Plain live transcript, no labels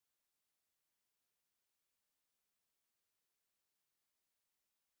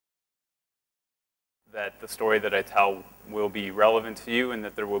that the story that I tell will be relevant to you and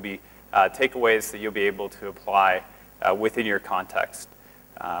that there will be takeaways that you'll be able to apply within your context.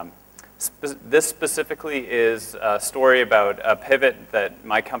 This specifically is a story about a pivot that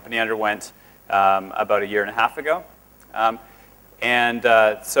my company underwent about 1.5 years ago.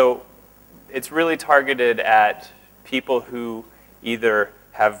 So it's really targeted at people who either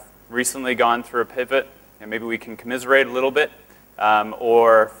have recently gone through a pivot, and maybe we can commiserate a little bit,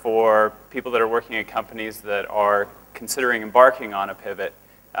 or for people that are working at companies that are considering embarking on a pivot,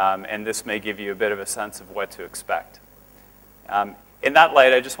 and this may give you a bit of a sense of what to expect. In that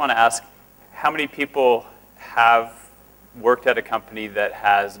light, I just want to ask, how many people have worked at a company that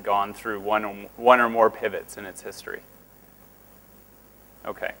has gone through one or more pivots in its history?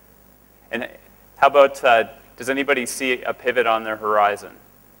 Okay. And how about, does anybody see a pivot on their horizon?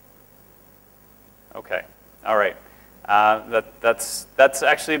 Okay. All right. That's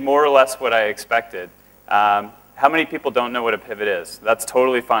actually more or less what I expected. How many people don't know what a pivot is? That's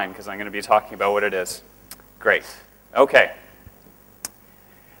totally fine, because I'm going to be talking about what it is. Great. Okay.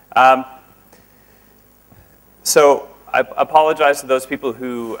 So I apologize to those people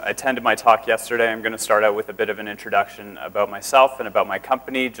who attended my talk yesterday. I'm going to start out with a bit of an introduction about myself and about my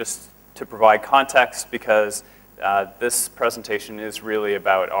company, just to provide context, because this presentation is really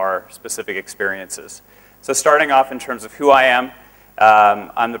about our specific experiences. So starting off in terms of who I am,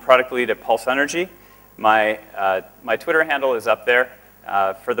 I'm the product lead at Pulse Energy. My Twitter handle is up there.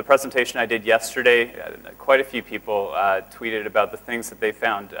 For the presentation I did yesterday, quite a few people tweeted about the things that they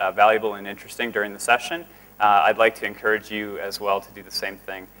found valuable and interesting during the session. I'd like to encourage you as well to do the same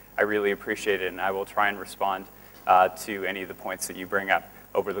thing. I really appreciate it, and I will try and respond to any of the points that you bring up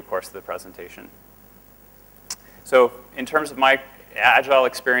over the course of the presentation. So in terms of my Agile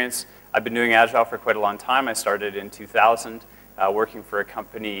experience, I've been doing Agile for quite a long time. I started in 2000, working for a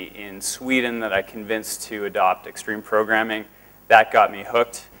company in Sweden that I convinced to adopt extreme programming. That got me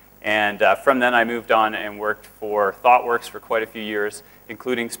hooked. And from then I moved on and worked for ThoughtWorks for quite a few years,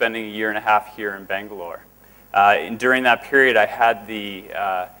 including spending 1.5 years here in Bangalore. And during that period, I had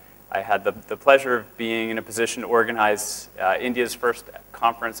the pleasure of being in a position to organize India's first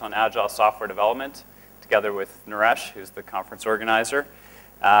conference on Agile software development, together with Naresh, who's the conference organizer.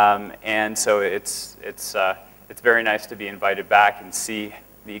 And so it's very nice to be invited back and see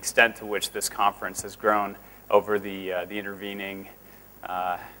the extent to which this conference has grown over the intervening,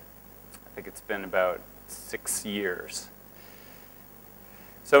 I think it's been about 6 years.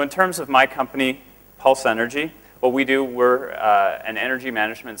 So in terms of my company, Pulse Energy, what we do, we're an energy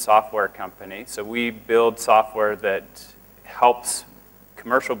management software company. So we build software that helps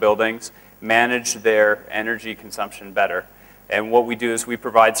commercial buildings manage their energy consumption better. And what we do is we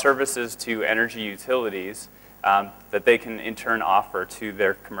provide services to energy utilities that they can in turn offer to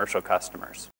their commercial customers.